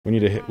We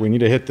need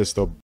to hit this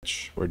though,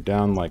 bitch. We're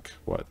down like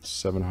what,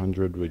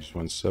 700. We just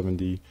won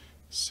 70,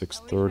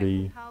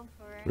 630.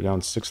 We're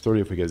down 630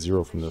 if we get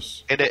 0 from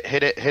this. Hit it,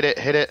 hit it, hit it,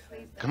 hit it.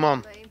 Come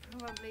on.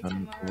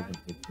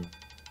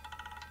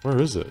 Where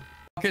is it?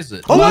 What is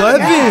it? 11!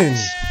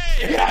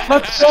 Yes!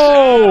 Let's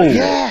go!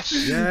 Yes!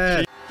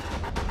 Yes!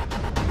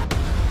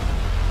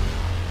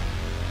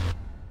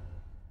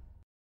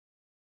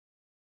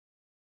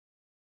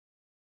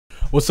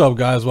 What's up,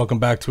 guys? Welcome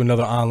back to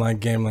another online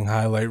gambling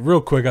highlight. Real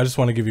quick, I just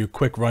want to give you a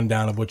quick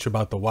rundown of what you're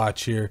about to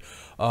watch here.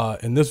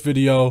 In this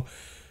video,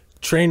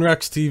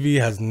 TrainWrecksTV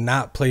has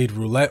not played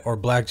roulette or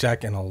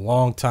blackjack in a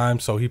long time,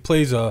 so he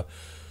plays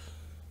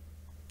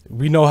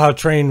we know how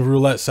train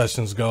roulette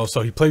sessions go,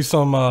 so he plays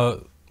some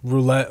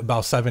roulette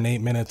about 7-8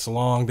 minutes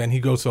long, then he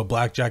goes to a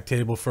blackjack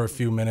table for a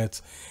few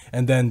minutes,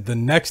 and then the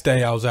next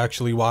day I was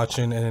actually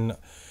watching and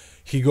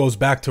he goes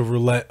back to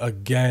roulette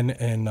again,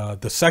 and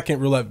the second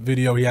roulette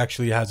video he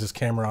actually has his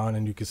camera on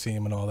and you can see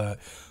him and all that.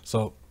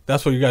 So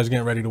that's what you guys are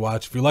getting ready to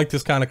watch. If you like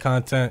this kind of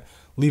content,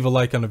 leave a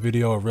like on the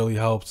video. It really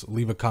helps.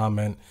 Leave a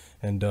comment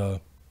and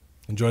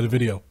enjoy the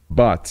video.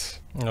 But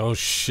oh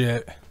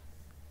shit,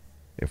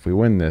 if we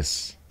win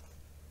this,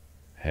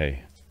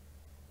 hey.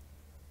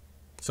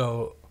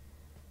 So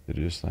Did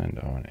it just land?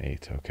 Oh, an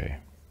 8. Okay.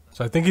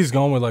 So I think he's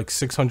going with like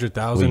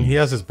 600,000. He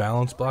has his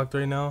balance blocked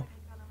right now.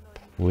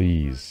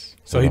 Please.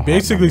 So he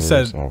basically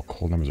said, oh,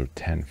 cold numbers are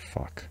 10.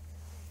 Fuck.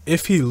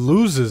 If he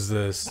loses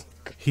this,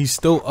 he's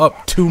still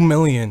up 2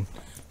 million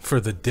for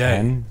the day.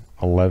 10,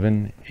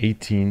 11,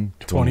 18,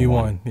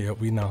 21. Yeah,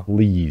 we know.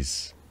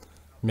 Please.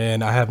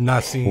 Man, I have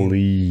not seen.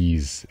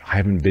 Please. I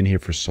haven't been here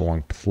for so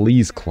long.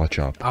 Please clutch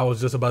up. I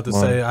was just about to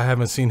say, I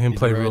haven't seen him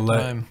play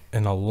roulette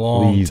in a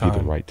long time. Please be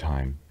the right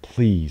time.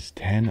 Please.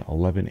 10,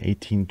 11,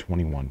 18,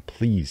 21.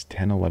 Please.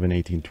 10, 11,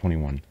 18,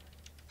 21.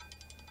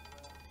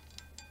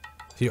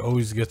 He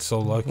always gets so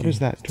lucky. What is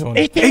that?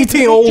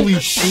 18. Holy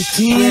shit.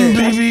 18,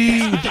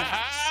 baby.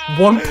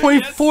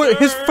 1.4.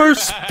 His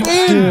first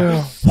spin.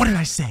 What did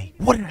I say?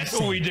 What did I say? That's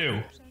what we do.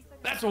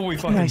 That's what we What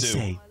did fucking I do.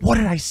 say? What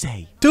did I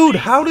say? Dude,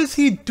 how does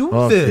he do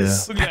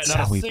this? Look at That's that.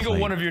 Not how a we single play.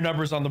 one of your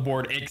numbers on the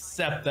board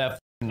except that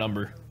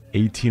number.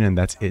 18 and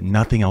that's it.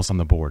 Nothing else on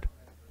the board.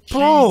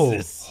 Bro.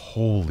 Jesus.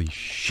 Holy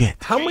shit.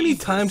 How many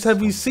times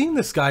have we seen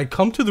this guy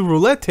come to the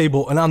roulette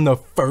table and on the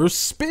first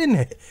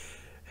spin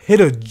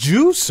hit a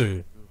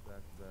juicer?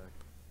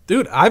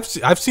 Dude, I've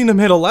seen him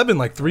hit 11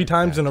 like 3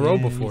 times in a row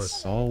before.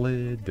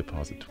 Solid.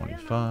 Deposit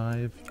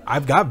 25.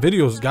 I've got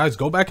videos, guys.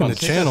 Go back in the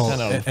take channel that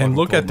 10 out of and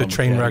look at the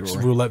fucking TrainWreck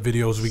category. roulette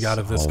videos we got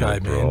of this guy,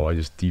 Solid, man. bro. I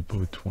just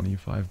depoted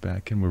 25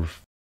 back and we're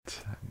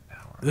 10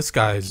 now. This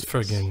guy's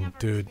friggin'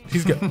 dude.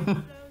 He's got.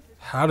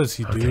 How does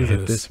he Okay, do hit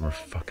this this? and we're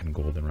fucking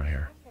golden right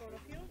here.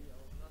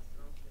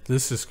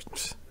 This is,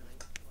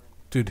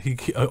 dude. He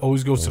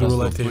always goes to the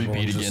roulette table. and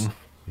Repeat just- again.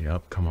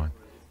 Yep, come on.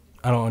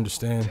 I don't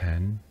understand.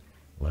 10,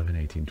 11,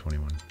 18,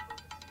 21.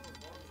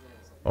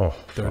 Oh,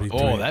 30.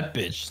 fuck. Oh, that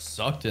bitch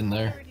sucked in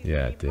there.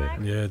 Yeah, it did.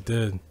 Yeah, it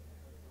did.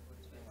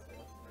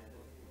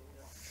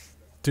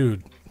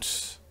 Dude,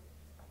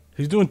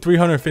 he's doing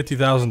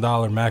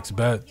 $350,000 max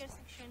bet.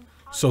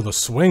 So the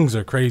swings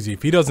are crazy.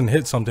 If he doesn't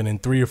hit something in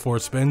 3 or 4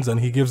 spins, then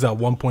he gives that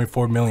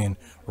 1.4 million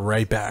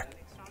right back.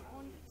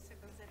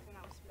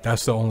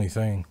 That's the only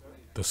thing.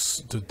 The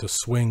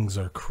swings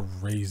are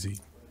crazy.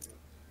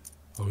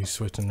 Oh, he's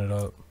switching it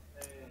up.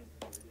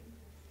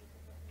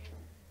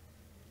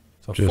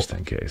 So Just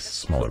in case.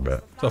 Smaller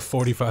bet. it's a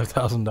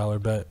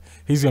 $45,000 bet.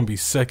 He's gonna be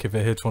sick if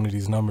it hits one of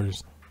these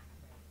numbers.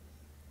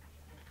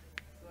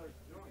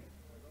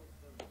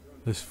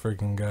 This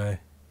freaking guy.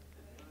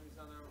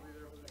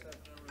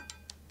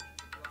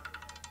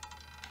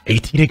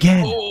 18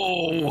 again.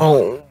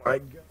 Oh, my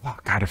god. I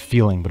got a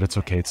feeling, but it's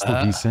okay. It's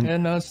still decent. Yeah,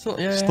 no, it's still,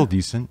 yeah, Still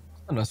decent.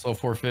 And I saw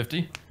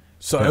 450.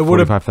 So Bet it would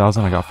have.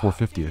 45,000. I got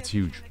 450. That's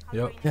huge.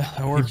 Yep. Yeah, that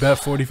He works. bet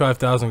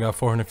 45,000, got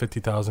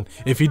 450,000.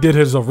 If he did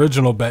his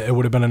original bet, it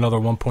would have been another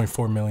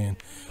 1.4 million.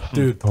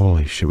 Dude,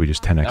 Holy shit, we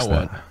just 10x Now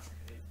that. what?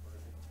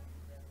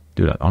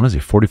 Dude, honestly,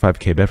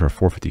 45k bet for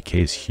 450k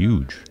is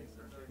huge.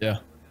 Yeah.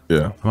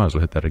 I might as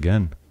well hit that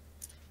again.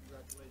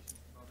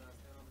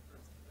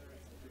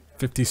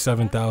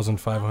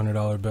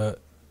 $57,500 bet.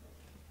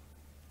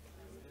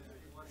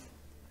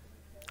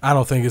 I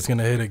don't think it's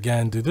gonna hit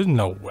again, dude. There's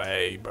no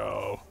way,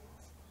 bro.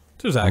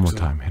 There's One more actually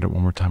time. Hit it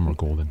one more time. We're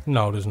golden.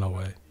 no. There's no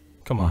way.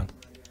 Come on.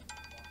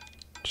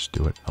 Just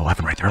do it.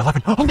 11 right there.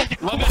 11. Oh,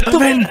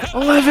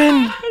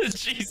 11.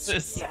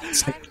 Jesus.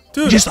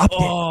 Dude, Just upped it.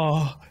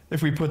 Oh,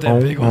 if we put that Oh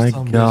big my old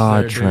son of a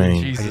God, bitch there,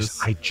 Train. dude,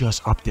 Jesus. I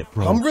just upped it,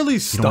 bro. I'm really You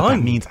know what that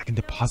stunned. means? I can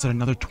deposit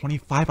another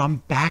 25. I'm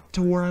back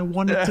to where I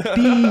wanted to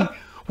be.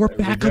 We're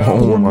back up go.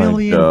 4 Oh my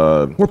million.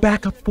 God. We're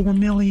back up 4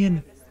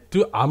 million.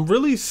 Dude, I'm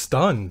really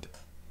stunned.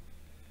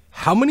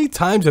 How many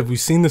times have we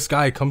seen this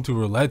guy come to a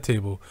roulette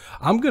table?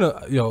 I'm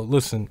gonna,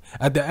 listen,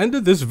 at the end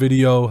of this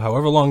video,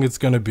 however long it's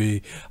gonna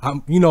be,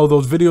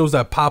 those videos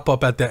that pop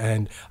up at the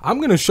end, I'm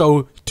gonna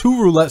show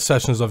 2 roulette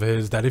sessions of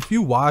his that if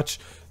you watch,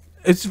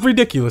 it's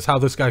ridiculous how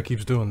this guy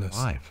keeps doing this.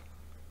 Live.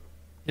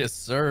 Yes,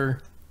 sir.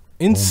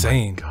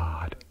 Insane.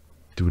 God.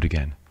 Do it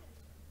again.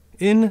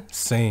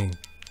 Insane.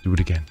 Do it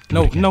again.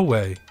 No, no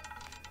way.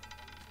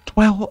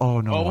 12.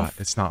 Oh no,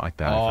 12? it's not like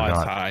that. Oh, I it's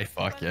forgot. high.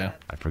 Fuck yeah.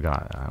 I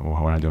forgot.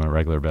 When I do my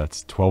regular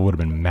bets, 12 would have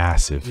been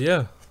massive.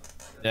 Yeah.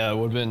 Yeah, it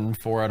would have been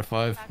 4 out of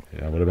 5.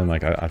 Yeah, it would have been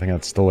like, I think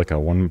that's still like a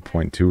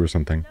 1.2 or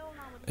something.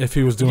 If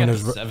he was You doing got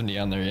his 70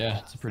 on there, yeah.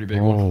 It's a pretty big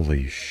one.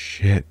 Holy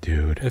shit,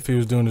 dude. if he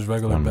was doing his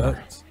regular One more.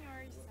 bets.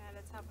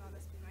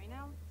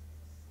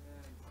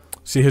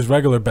 See, his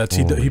regular bets,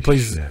 he Holy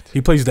plays shit.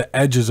 he plays the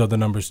edges of the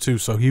numbers too,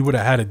 so he would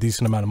have had a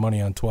decent amount of money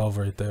on 12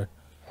 right there.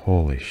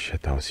 Holy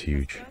shit, that was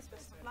huge.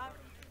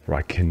 Bro,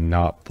 I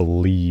cannot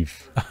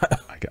believe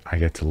I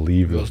get to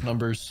leave Those the,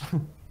 numbers.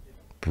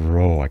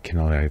 bro, I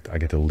cannot, I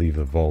get to leave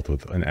the vault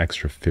with an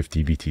extra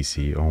 50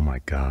 BTC. Oh my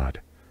god.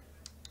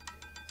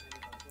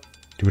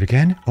 Do it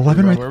again?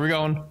 11 right? Where are we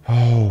going?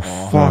 Oh,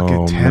 fuck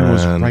Oh, it. 10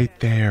 was man. right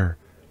there.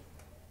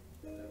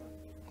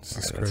 This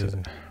is Alright, that's crazy.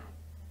 it.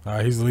 All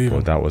right, he's leaving.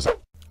 Well, that was All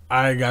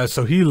right, guys.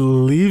 So he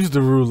leaves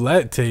the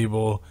roulette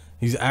table.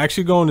 He's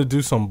actually going to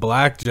do some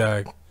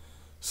blackjack.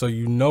 So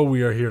you know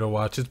we are here to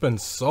watch. It's been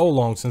so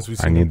long since we've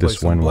seen him play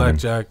some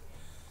blackjack.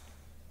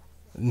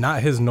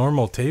 Not his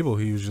normal table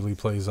he usually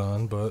plays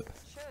on, but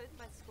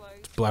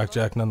it's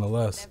blackjack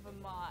nonetheless.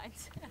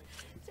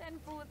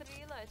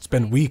 It's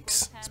been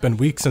weeks. It's been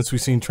weeks since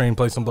we've seen Train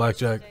play some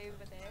blackjack.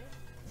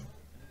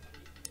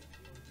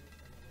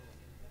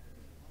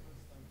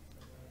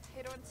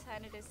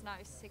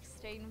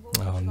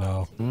 Oh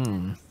no.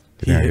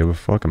 Yeah, I give a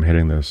fuck. I'm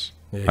hitting this.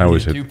 Yeah, I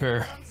always hit. 2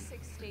 pair.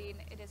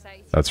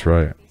 That's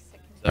right.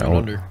 7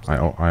 under.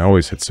 I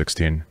always hit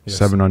 16. Yes.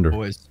 7 under.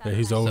 Boys. Yeah,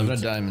 he's 7 of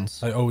always.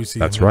 diamonds. I always see.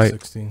 That's him at right.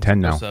 16. 10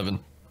 now. 7.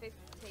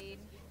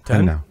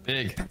 10 now.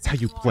 Big. That's how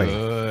you play.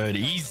 Good.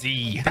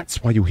 Easy.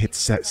 That's why you hit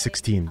set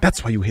 16.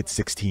 That's why you hit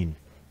 16.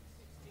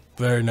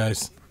 Very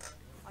nice.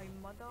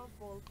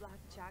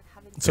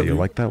 So you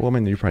like that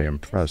woman? You're probably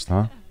impressed,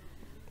 huh?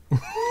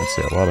 I'd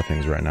say a lot of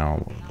things right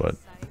now, but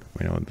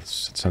you know,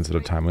 it's a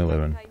sensitive time we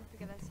live in.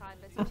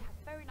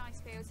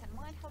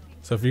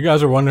 So if you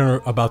guys are wondering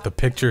about the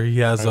picture, he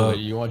has Alright,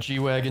 you want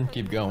G-Wagon?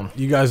 Keep going.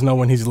 You guys know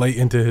when he's late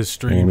into his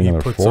stream, Maybe he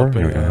another puts 4? up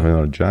Maybe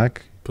another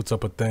jack? puts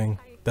up a thing.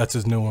 That's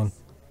his new one.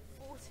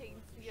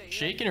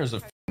 Shaking or is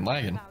it f***ing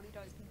lagging?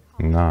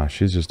 Nah,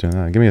 she's just doing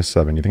that. Give me a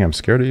 7. You think I'm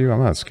scared of you?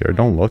 I'm not scared.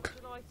 Don't look.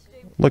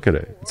 Look at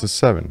it. It's a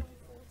 7.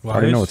 I Why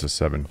already is know she- it's a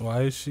 7.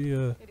 Why is she?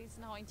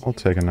 I'll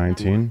take a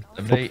 19.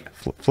 7, 8.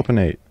 Flip an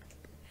 8.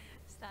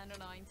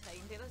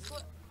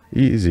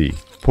 Easy.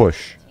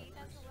 Push.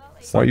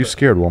 Why are you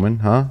scared, woman?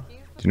 Huh?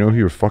 Do you know who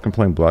you're fucking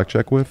playing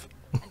blackjack with?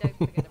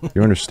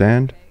 You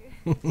understand?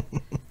 I'm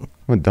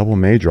a double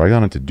major. I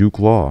got into Duke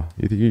Law.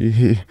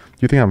 You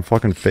think I'm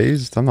fucking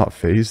phased? I'm not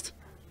phased.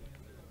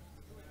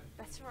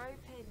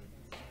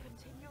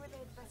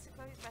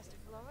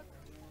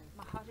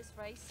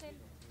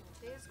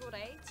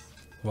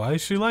 Why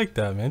is she like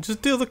that, man?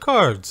 Just deal the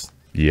cards.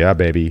 Yeah,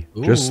 baby.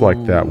 Just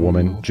like that,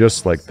 woman.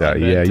 Just like that. Like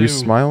that Yeah, you too.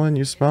 smiling?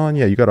 You smiling?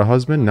 Yeah, you got a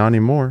husband? Not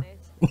anymore.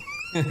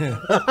 You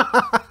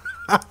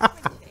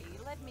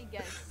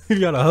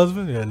got a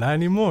husband? Yeah, not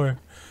anymore.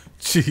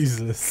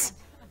 Jesus.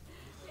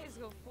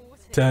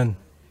 10.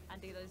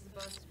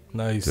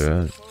 Nice.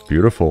 Yeah,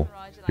 beautiful.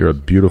 You're a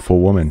beautiful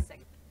woman.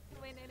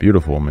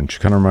 Beautiful woman. She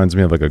kind of reminds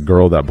me of like a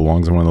girl that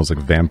belongs in one of those like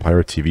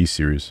vampire TV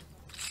series.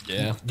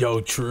 Yeah.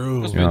 Yo,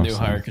 true. Must You be know a what new I'm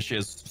hire saying? because she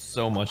has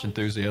so much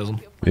enthusiasm.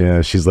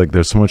 Yeah, she's like,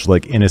 there's so much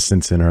like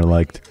innocence in her.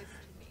 Like,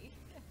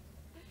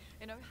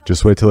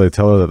 just wait till they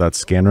tell her that that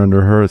scanner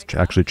under her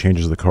actually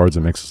changes the cards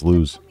and makes us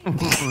lose.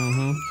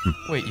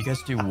 Wait, you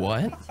guys do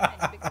what?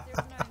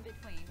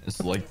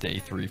 It's like day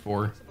 3,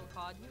 4.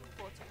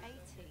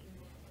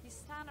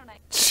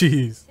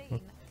 Jeez.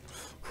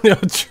 Yo,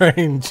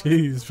 Train,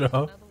 jeez,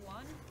 bro.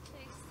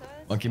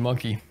 Monkey,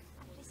 monkey.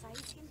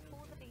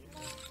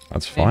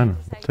 That's fine.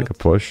 I'll take a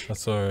push.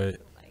 That's alright.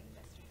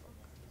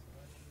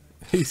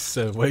 He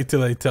said, wait till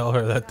they tell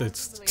her that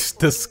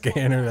the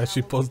scanner that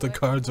she pulls the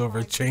cards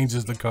over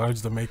changes the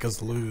cards to make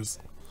us lose.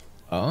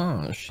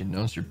 Oh, she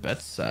knows your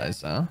bet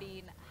size, huh?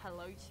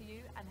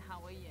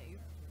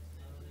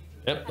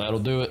 Yep, that'll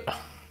do it.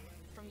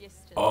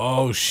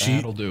 Oh, she.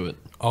 That'll do it.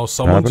 Oh,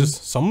 someone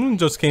Happened?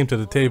 just came to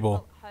the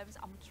table.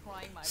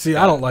 See,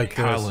 I don't like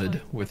this.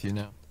 Khaled with you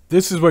now.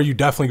 This is where you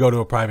definitely go to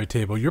a private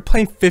table. You're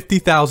playing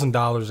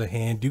 $50,000 a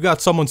hand. You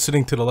got someone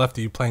sitting to the left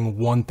of you playing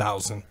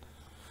 1,000.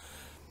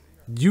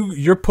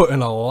 You're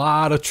putting a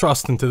lot of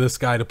trust into this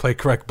guy to play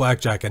correct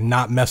blackjack and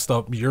not messed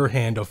up your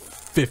hand of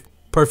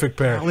perfect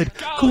pair. Khaled,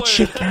 good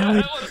shit,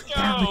 Khaled.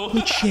 Khaled,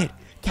 good shit.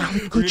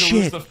 Khaled, good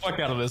shit. The fuck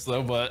out of this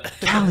though, but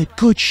Khaled,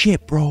 good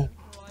shit, bro.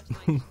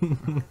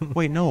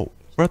 Wait, no.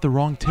 We're at the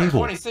wrong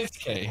table.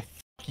 26K.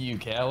 Fuck you,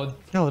 Khaled.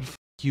 Khaled, f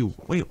you.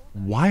 Wait,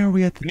 why are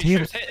we at the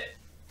table? Demetrius hit.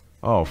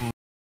 Oh,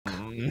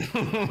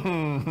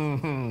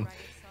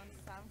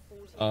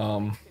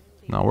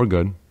 no, we're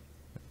good.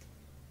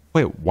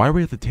 Wait, why are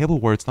we at the table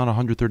where it's not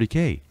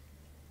 130k?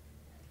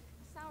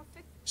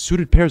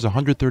 Suited pairs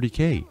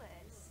 130k.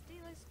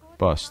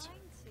 Bust.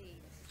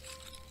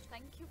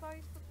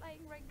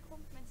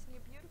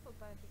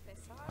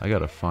 I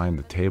gotta find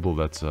the table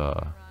that's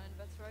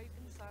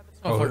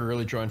Oh, we're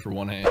really trying for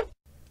one hand.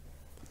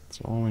 That's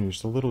all we need.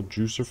 Just a little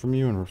juicer from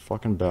you and we're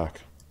fucking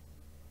back.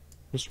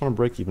 Just want to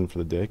break even for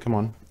the day. Come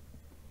on.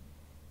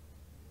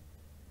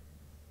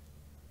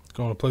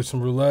 Going to play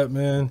some roulette,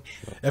 man.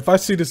 If I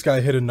see this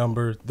guy hit a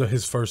number,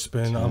 his first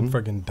spin, 10, I'm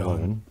friggin' done.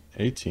 11,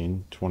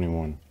 18,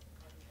 21.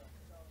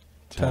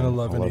 10,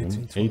 11,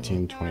 18,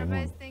 18,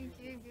 21.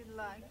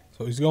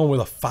 So he's going with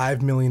a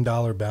 $5 million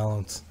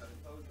balance.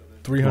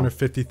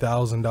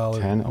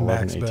 $350,000 10, 11,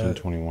 max 18, bet.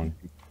 21.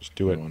 Just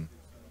do it.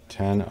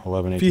 10,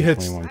 11, If he 18,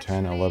 hits- 21.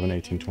 10, 11,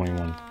 18,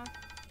 21.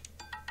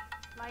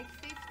 Like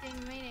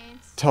 15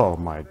 minutes. Oh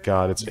my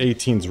god, it's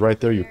 18s right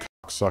there, you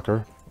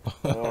cocksucker.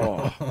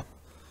 Ugh.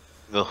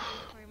 For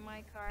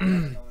my car, so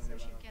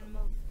she can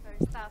move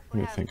her stuff.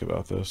 Let me think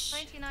about this.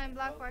 29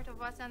 Blackheart of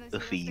Wasan, The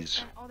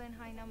fees.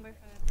 high number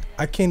from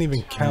I can't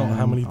even count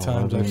how many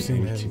times I've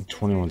seen 18, him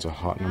 21's a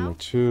hot number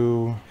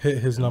too. hit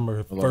his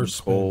number first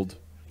spin. Cold.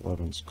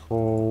 11's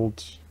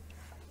cold.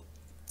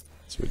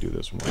 So we do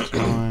this one more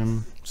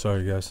time.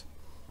 Sorry, guys.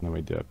 And then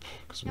we dip.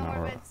 Because No now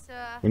more we're bets,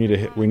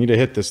 we need to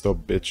hit this though,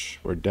 bitch.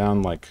 We're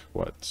down like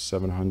what,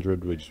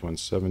 700, we just went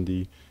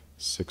 70,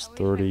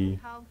 630.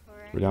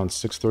 We're down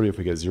 630 if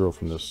we get 0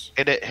 from this.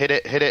 Hit it, hit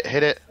it, hit it,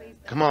 hit it.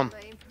 Come on.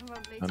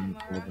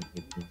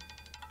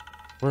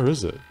 Where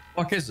is it?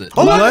 Fuck is it?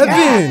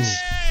 11!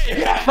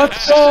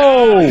 Let's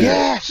go!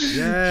 Yes!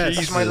 Yes!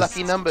 That's my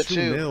lucky number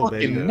too.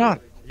 Fucking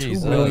nut.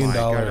 Jesus. $2 million Oh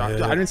my God,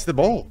 hit. I didn't see the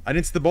ball. I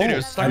didn't see the ball. Dude, it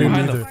was stuck I didn't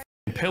behind the either.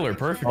 f***ing pillar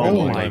perfectly.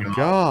 Oh the my whole time.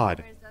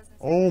 god.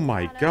 Oh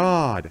my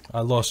god.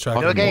 I lost track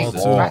No of the ball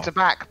games. too. Back to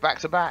back, back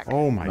to back.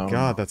 Oh my No.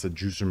 god, that's a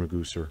juicer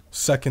magooser.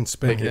 Second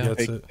spin, he Take it.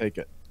 gets it. Take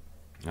it.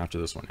 After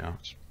this one, yeah.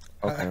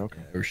 Okay,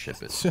 okay. Or ship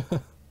it.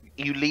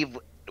 You leave.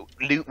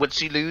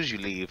 Once you lose, you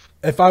leave.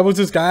 If I was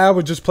this guy, I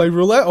would just play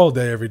roulette all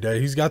day, every day.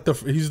 He's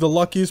the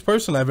luckiest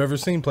person I've ever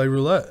seen play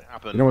roulette.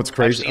 Happen. You know what's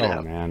crazy? I've seen,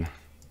 Oh man.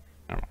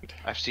 Never mind.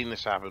 I've seen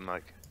this happen.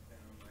 Like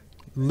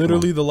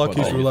Literally the What,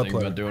 luckiest you roulette think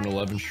player. about doing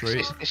 11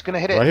 straight? it's gonna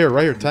hit it.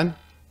 Right here, 10.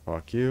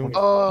 Fuck you.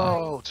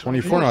 Oh,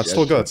 24. No, it's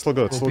still good. It's still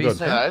good. It's still good.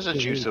 Yeah, that is a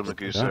juicer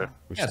magooser.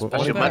 We Yeah, still-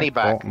 it's your money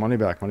back. Oh, money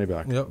back. Money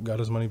back. Yep, got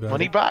his money back.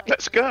 Money back.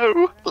 Let's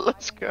go.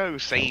 Let's go.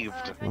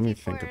 Saved. Let me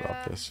think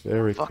about this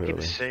very Fucking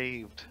clearly.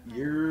 saved.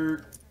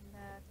 Yup.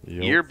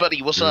 Here,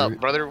 buddy. What's up,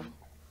 brother?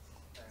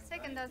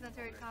 Second does not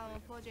third column.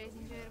 Apologize.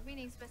 Enjoy the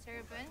winnings, but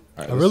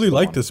open. I really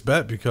like this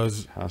bet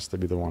because Has to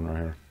be the one right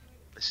here.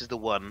 This is the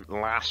one.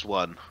 Last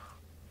one.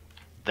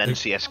 Then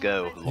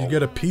CS:GO. you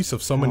get a piece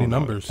of so many Oh, no,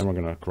 numbers. Then we're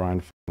gonna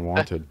grind f***ing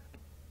wanted.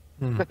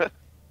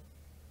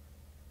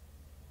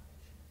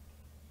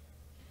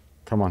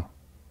 Come on.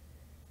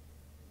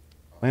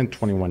 Land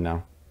 21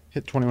 now.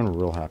 Hit 21, we're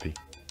real happy.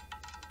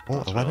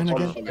 Oh, 11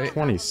 again?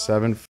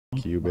 27, f***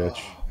 you, bitch.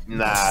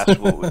 Nah, that's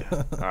what we...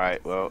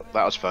 Alright, well,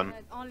 that was fun.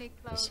 Only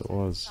Yes, close. it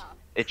was.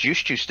 It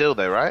juiced you still,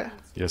 though, right?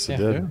 Yes, it Yeah,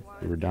 did. yeah.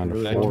 We were down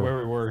to Back to 4. where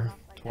we were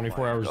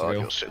 24 hours God, ago.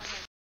 you're so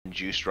f***ing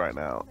juiced right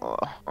now.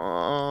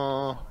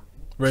 Oh.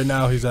 Right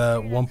now he's at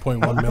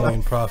 1.1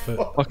 million profit.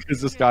 What the fuck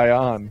is this guy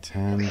on?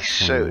 10, He's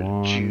so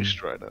 21,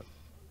 juiced right now.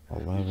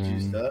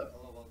 11,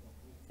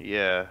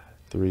 Yeah.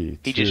 3,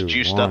 He 2, just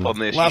juiced 1. up on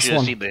this. Last You should have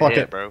one. seen the Fuck hit,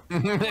 it. bro.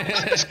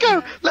 Let's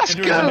go! Let's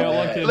You're doing it now, go!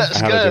 Lucky. Let's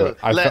I had to do go! it.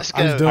 I Let's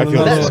I'm go! doing I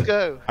feel Let's this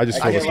go! I just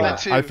feel I this feel one. that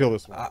too. I feel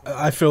this one.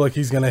 I feel like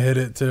he's gonna hit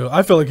it too.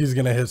 I feel like he's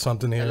gonna hit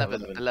something here.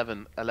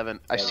 11.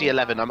 I see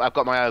 11. I've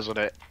got my eyes on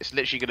it. It's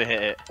literally gonna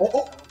hit it.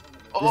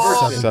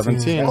 Oh,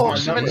 17. Oh, We'll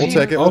 17.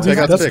 take it. Oh, We'll take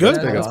it. that's That's big. good.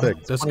 That's big. That's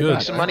big. That's good.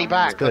 that's some money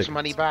back. That's some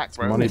money back,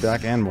 bro. Money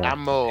back and more.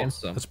 And more. And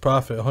some. That's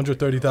profit.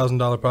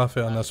 $130,000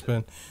 profit on that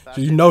spin.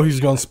 So you know he's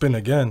gonna spin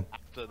again.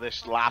 After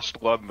this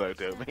last one, though,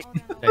 Domi.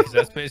 Yeah, 'cause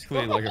that's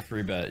basically like a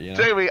free bet, you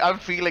know? Domi, I'm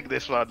feeling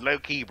this one. Low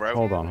key, bro.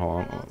 Hold on,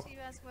 hold on.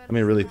 Let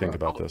me really think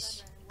about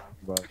this.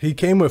 He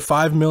came with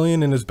 5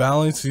 million in his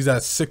balance. He's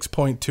at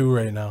 6.2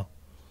 right now.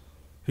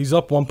 He's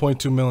up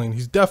 1.2 million.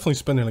 He's definitely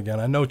spinning again.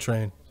 I know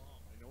Train.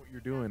 I know what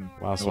you're doing.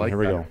 Last I one. like Here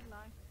we that. go.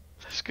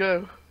 Let's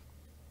go.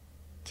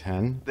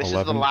 10, This 11,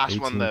 is the last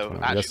 18, one, though.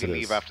 20. Actually, Yes, it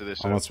leave is. after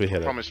this. Unless we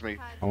hit it. Promise me.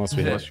 Unless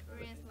we hit it.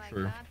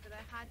 True.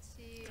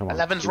 Come on.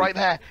 11's right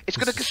there. It's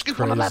gonna This is scoop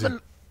on crazy. 11.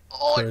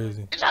 Oh,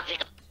 Crazy. it's actually.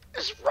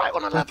 It's right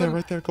on 11. Right there,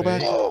 right there. Go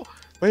back. Oh,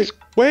 Wait,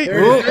 wait.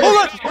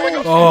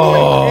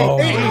 Oh,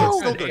 It's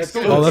still good. It's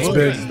still Oh, good. that's It's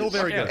big. Still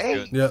very good.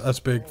 hey. yeah, that's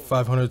big.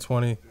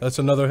 520. That's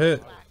another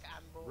hit.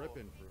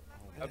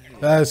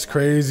 That's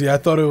crazy. I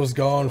thought it was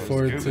gone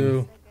for it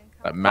too.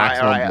 That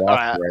maximum Alright, block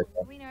alright. right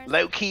there.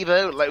 Low key,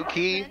 though. Low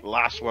key.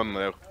 Last one,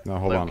 though. No,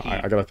 hold on. Low-key.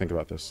 I gotta think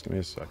about this. Give me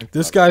a second.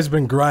 This guy's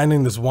been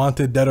grinding this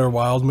Wanted Dead or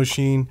Wild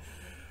machine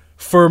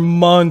for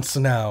months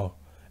now.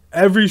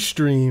 Every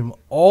stream,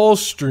 all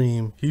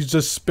stream, he's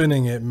just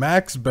spinning it.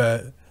 Max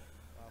bet.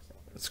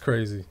 It's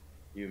crazy.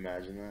 You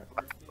imagine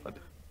that?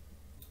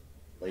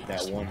 Like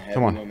that one heavy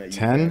Come one on. that you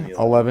 10, can,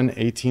 11,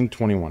 18,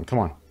 21. Come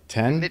on.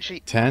 10,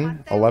 Literally-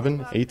 10,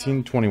 11,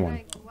 18,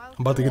 21. I'm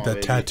about to get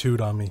that tattooed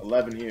on me.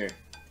 11 here.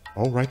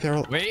 Oh, right there.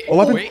 Wait,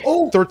 11. wait.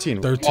 Oh,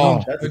 13.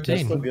 13. That's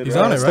 13. still good, He's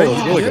right? on it, Still- right?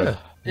 it's really Yeah. good.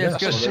 Yeah, it's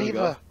That's a good. There we go.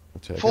 saver.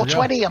 Take it.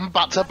 420. I'm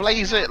about to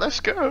blaze it. Let's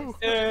go.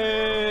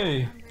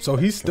 Yay! So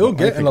he's still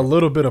getting a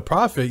little bit of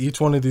profit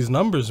each one of these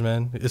numbers,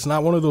 man. It's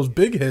not one of those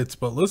big hits,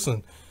 but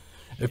listen,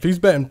 if he's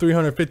betting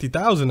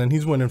 350,000 and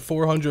he's winning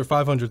 400,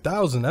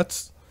 500,000,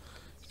 that's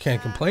you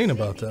can't complain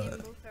about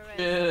that.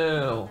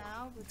 Ew.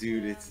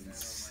 Dude, it's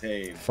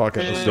insane. Fuck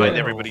it. Let's do it.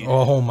 Everybody.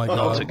 Oh my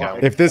Not to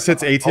god! go. If this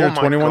hits 18 Oh or my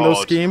 21 though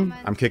God. scheme,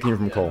 I'm kicking you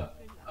from Cole.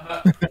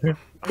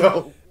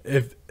 Go.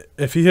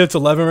 If he hits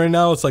 11 right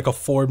now, it's like a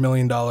 $4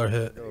 million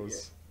hit.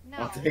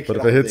 I'll take But it,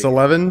 if it hits I'll take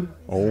 11,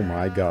 oh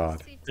my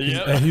god.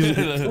 And he's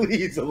it.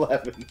 Please,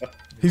 11.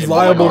 he's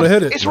liable to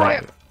hit it. It's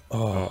right.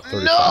 Oh,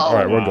 35. No! All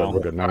right, we're good. We're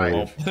good. Now we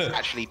leave.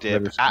 Actually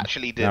dib.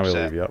 Actually Now dib, we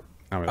sir. leave. Yep.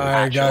 Now we leave. All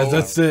right, guys,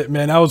 that's it,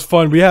 man. That was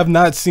fun. We have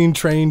not seen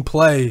Train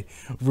play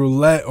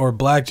roulette or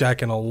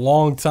blackjack in a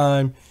long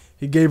time.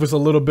 He gave us a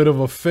little bit of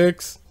a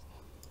fix.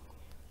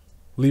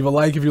 Leave a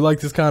like if you like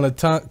this kind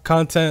of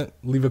content.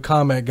 Leave a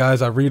comment,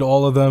 guys. I read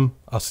all of them.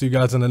 I'll see you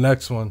guys in the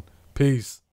next one. Peace.